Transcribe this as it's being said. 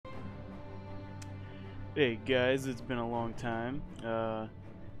Hey guys, it's been a long time.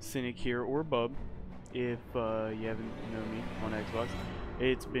 Cynic here, or Bub, if you haven't known me on Xbox.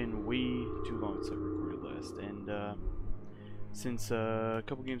 It's been way too long since I recorded last, and since a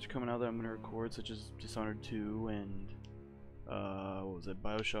couple games are coming out that I'm going to record, such as Dishonored 2 and, what was it,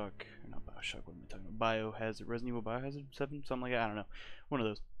 Bioshock, or not Bioshock, what am I talking about, Biohazard, Resident Evil Biohazard 7, something like that, I don't know, one of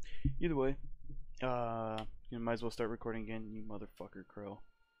those. Either way, you might as well start recording again, you motherfucker, Crow.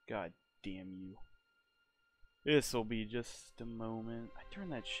 God damn you. This'll be just a moment. I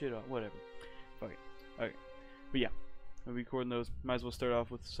turned that shit off. Whatever. Fuck it. Okay. But yeah, I'm recording those. Might as well start off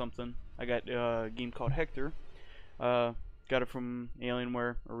with something. I got a game called Hektor. Got it from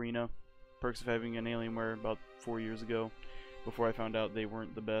Alienware Arena. Perks of having an Alienware about 4 years ago, before I found out they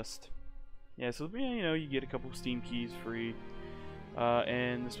weren't the best. Yeah, so yeah, you know, you get a couple Steam keys free.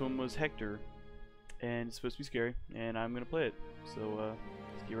 And this one was Hektor, and it's supposed to be scary, and I'm gonna play it. So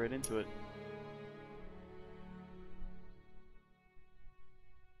let's get right into it.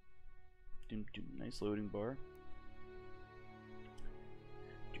 Nice loading bar.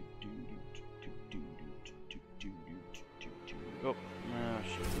 Oh,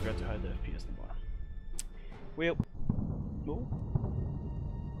 shit, forgot to hide the FPS in the bottom. Well, oh,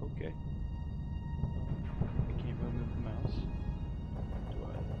 okay. I can't really move the mouse. Do I?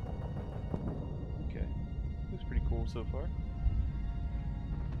 Okay. Looks pretty cool so far.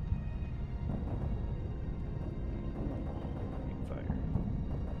 Fire.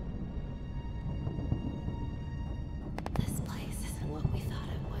 This place isn't what we thought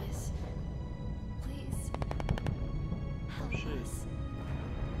it was. Please, help us.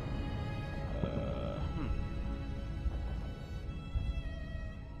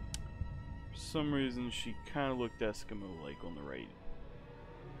 For some reason, she kind of looked Eskimo-like on the right.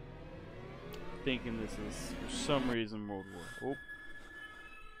 Thinking this is, for some reason, World War.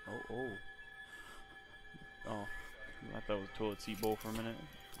 Oh, I thought it was a toilet seat bowl for a minute.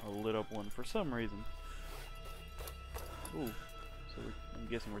 I lit up one for some reason. Ooh, so I'm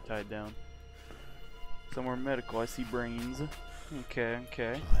guessing we're tied down. Somewhere medical, I see brains. Okay.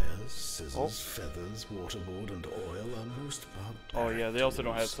 Pliers, scissors, feathers, waterboard, and oil are most barbaric. Oh yeah, they also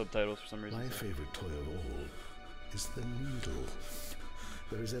don't have subtitles for some reason. My favorite toy of all is the needle.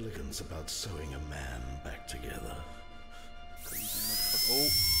 There is elegance about sewing a man back together. Crazy motherfucker. Oh!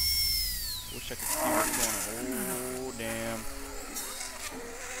 Wish I could see what's going on. Oh, damn.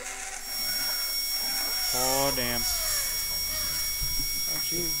 Oh, damn.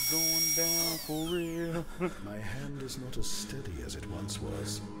 She's going down for real. My hand is not as steady as it once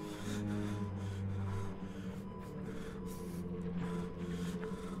was.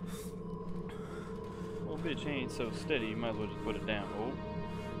 Well, bitch ain't so steady, you might as well just put it down. Oh.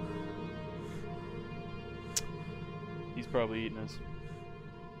 He's probably eating us.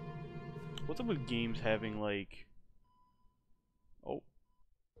 What's up with games having, like... Oh,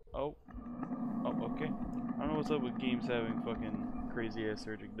 okay. I don't know what's up with games having fucking crazy-ass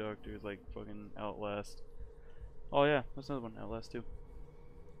surgic doctors, like fucking Outlast. Oh yeah, that's another one, Outlast 2.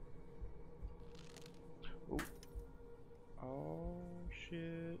 Oh. Oh,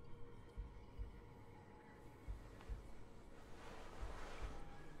 shit.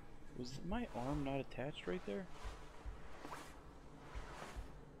 Was my arm not attached right there?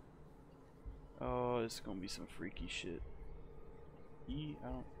 Oh, this is gonna be some freaky shit. I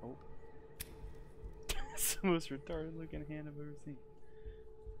don't. Oh. It's the most retarded looking hand I've ever seen.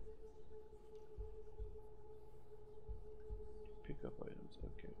 Pick up items.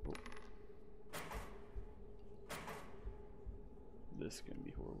 Okay. Oh. This is gonna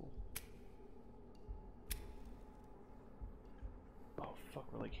be horrible. Oh fuck,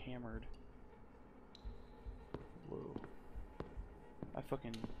 we're like hammered. Whoa. I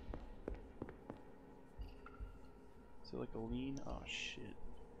fucking. Is it like a lean? Oh shit.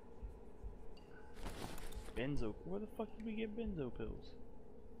 Benzo. Where the fuck did we get benzo pills?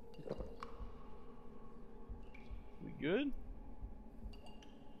 We good?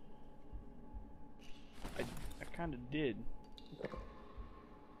 I kinda did.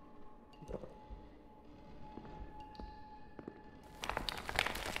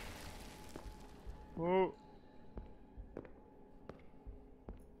 Whoa.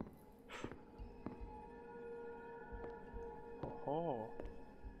 Oh.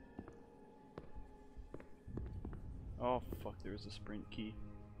 Oh fuck, there's a sprint key.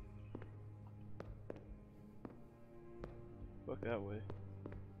 Fuck that way.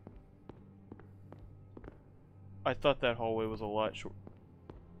 I thought that hallway was a lot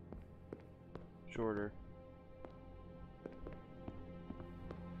shorter.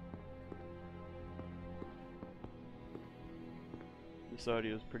 This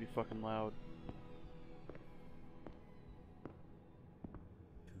audio is pretty fucking loud.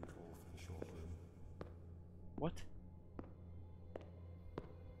 What?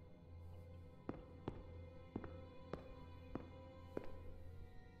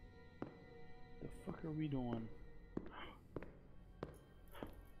 The fuck are we doing?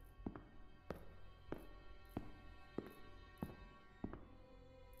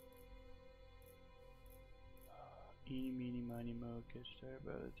 Eeny, meeny, miny, mo, catch tired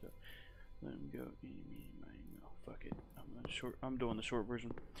by the top. Let him go. Eeny, meeny, miny, mo. Fuck it. I'm doing the short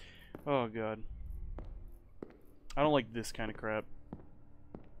version. Oh god. I don't like this kind of crap.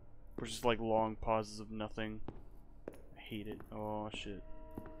 Where it's just like long pauses of nothing. I hate it. Oh shit.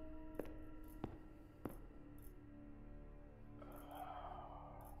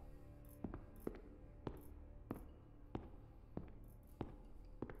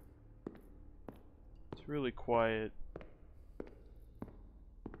 It's really quiet.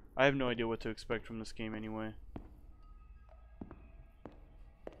 I have no idea what to expect from this game anyway.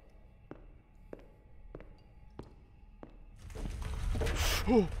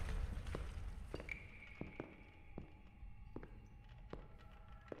 Oh!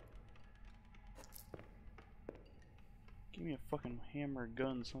 Give me a fucking hammer,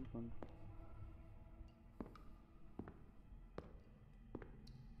 gun, something.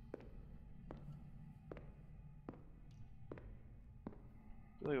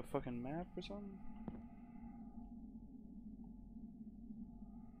 Like a fucking map or something?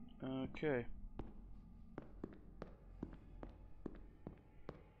 Okay.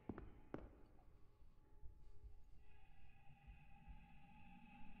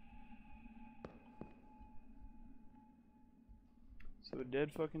 So a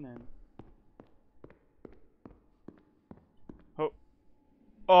dead fucking end. Oh.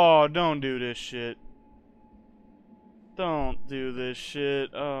 Oh, don't do this shit. Don't do this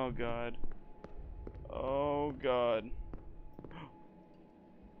shit. Oh god. Oh god.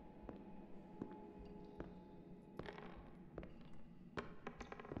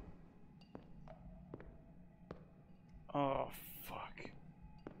 Oh fuck.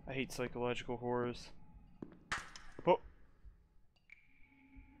 I hate psychological horrors. Oh.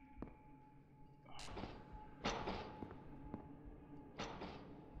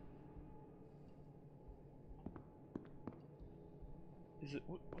 Is it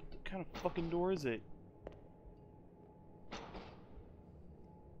what kind of fucking door is it?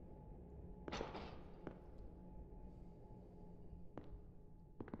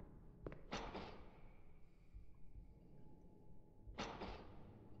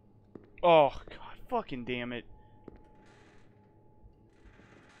 Oh god, fucking damn it.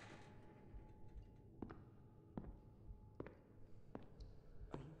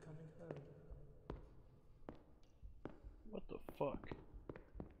 Are you coming home? What the fuck?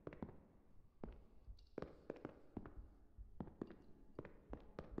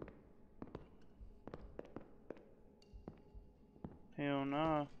 Hell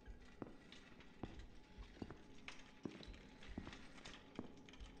nah.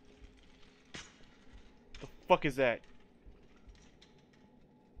 The fuck is that?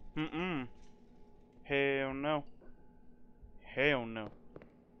 Mm-mm. Hell no. Hell no.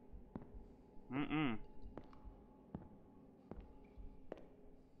 Mm-mm.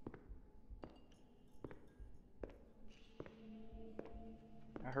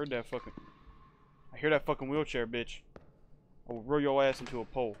 I hear that fucking wheelchair, bitch. I will roll your ass into a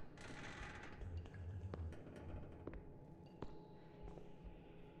pole.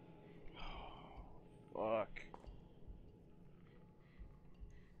 Fuck.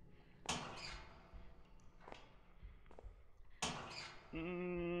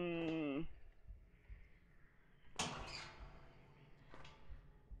 Mm.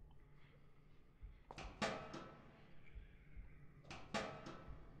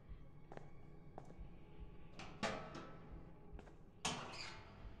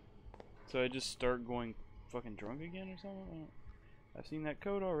 So I just start going fucking drunk again or something? I've seen that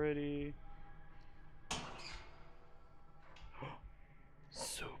code already.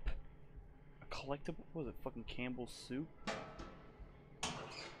 Soup. A collectible? What was it? Fucking Campbell's soup?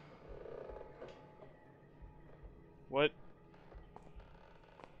 What?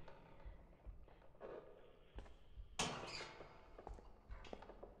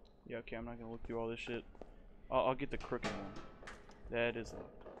 Yeah, okay, I'm not gonna look through all this shit. I'll get the crooked one. That is locked.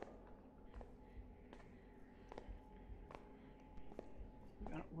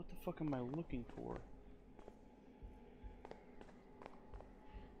 What the fuck am I looking for?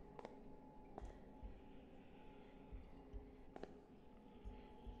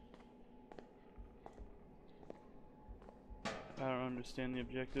 I don't understand the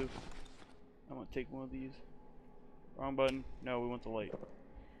objective. I'm gonna take one of these. Wrong button. No, we want the light.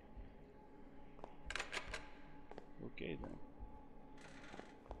 Okay then.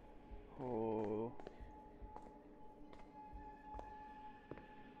 Oh.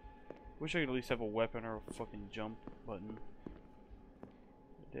 Wish I could at least have a weapon or a fucking jump button.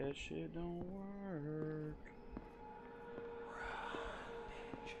 But that shit don't work.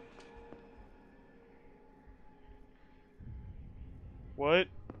 What?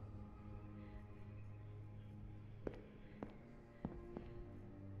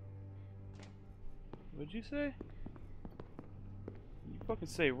 What'd you say? You fucking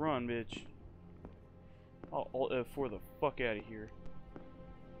say run, bitch. I'll Alt F4 the fuck out of here.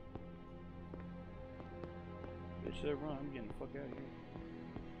 Bitch said run, I'm getting the fuck out of here.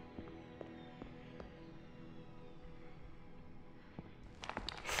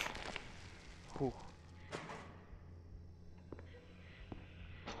 Whew.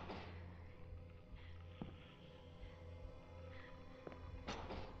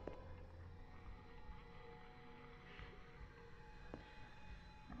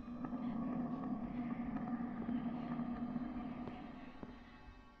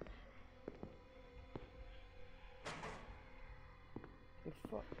 The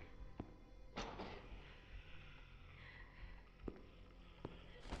fuck?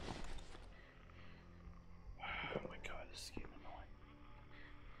 Oh my god, this is getting annoying.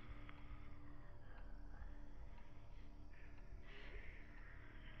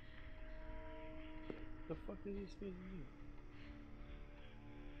 The fuck is he supposed to do?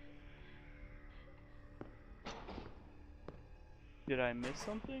 Did I miss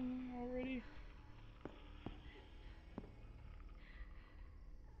something already?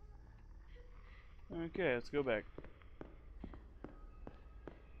 Okay, let's go back.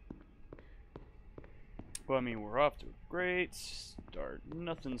 Well, I mean, we're off to a great start.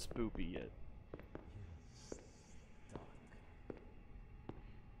 Nothing spoopy yet.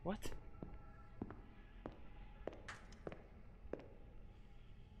 What?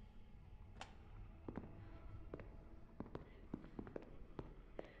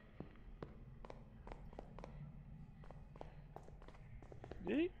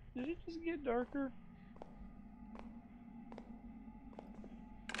 Did it just get darker?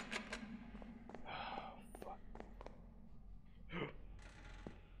 Oh, fuck.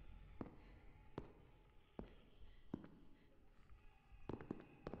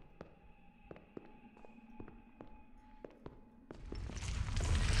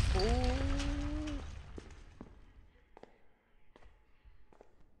 Oh.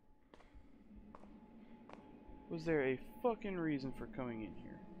 Was there a fucking reason for coming in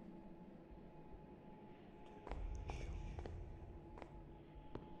here?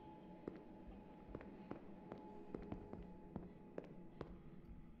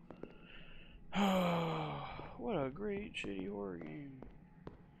 What a great shitty horror game.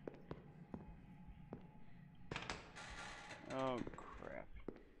 Oh crap.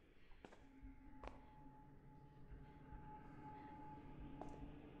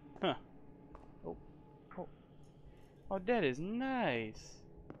 Huh. Oh. Oh. Oh, that is nice.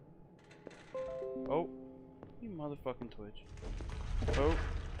 Oh. You motherfucking Twitch. Oh.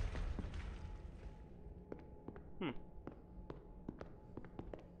 Hmm.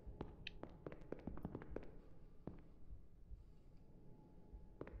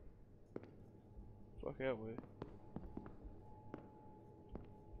 Fuck that way.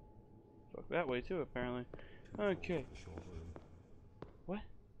 Fuck that way too, apparently. Okay. What?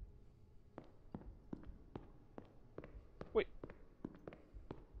 Wait.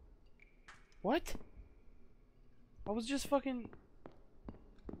 What? I was just fucking...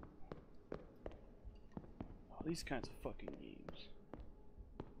 Oh, these kinds of fucking games.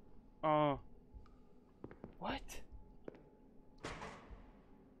 What?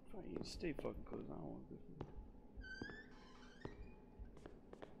 Fine, you stay fucking close. I don't want this.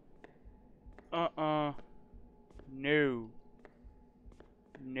 No.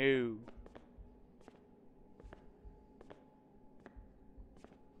 No.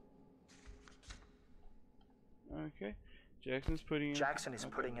 Okay. Jackson is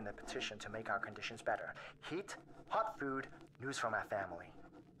putting in a petition to make our conditions better. Heat, hot food, news from our family.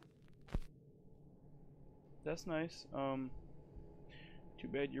 That's nice. Too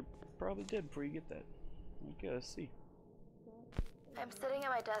bad you're probably dead before you get that. Okay, let's see. I'm sitting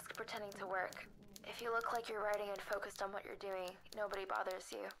at my desk pretending to work. If you look like you're writing and focused on what you're doing, nobody bothers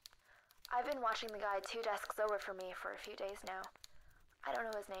you. I've been watching the guy 2 desks over from me for a few days now. I don't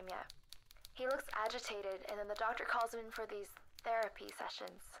know his name yet. He looks agitated, and then the doctor calls him in for these therapy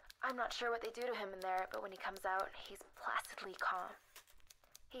sessions. I'm not sure what they do to him in there, but when he comes out, he's placidly calm.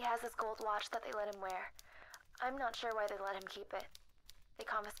 He has this gold watch that they let him wear. I'm not sure why they let him keep it. They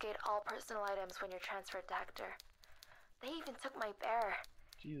confiscate all personal items when you're transferred to Hektor. They even took my bear.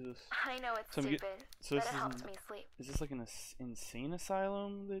 Jesus. I know it's So stupid, so but this it helps me sleep. is this like an insane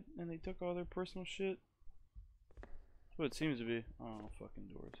asylum and they took all their personal shit? That's what it seems to be. Oh, fucking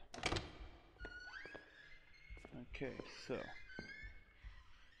doors. Okay, so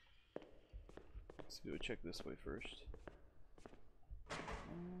let's go check this way first.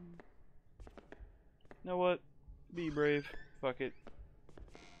 You know what? Be brave. Fuck it.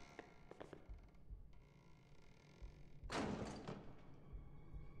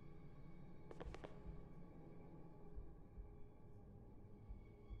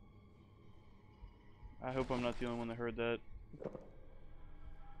 I hope I'm not the only one that heard that.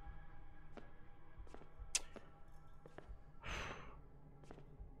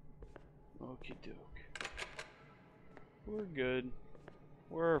 Okie doke. We're good.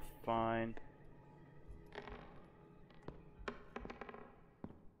 We're fine.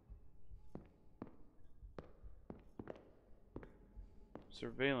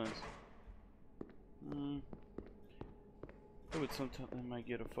 Surveillance. I would sometime I might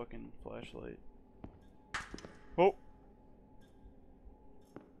get a fucking flashlight. Oh!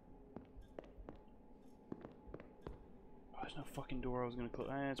 There's no fucking door I was gonna close.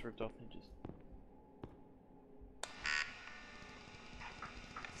 It's ripped off the hinges.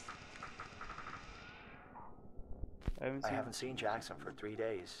 I haven't seen Jackson for 3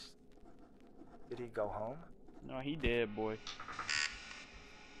 days. Did he go home? No, he dead, boy.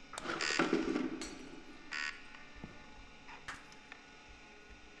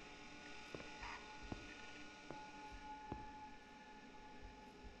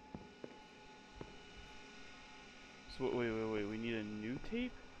 So wait, we need a new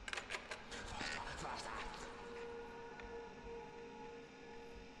tape?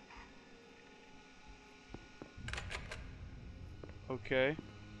 Okay.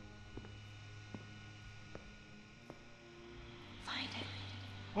 Find it.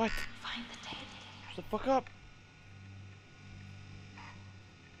 What? Find the tape. Shut the fuck up!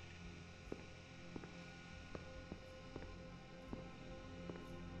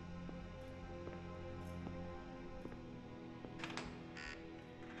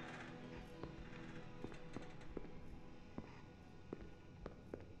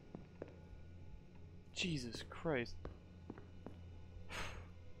 Jesus Christ.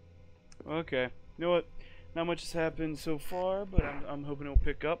 Okay. You know what? Not much has happened so far, but I'm hoping it'll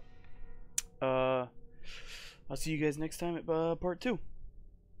pick up. I'll see you guys next time at part 2.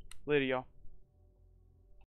 Later, y'all.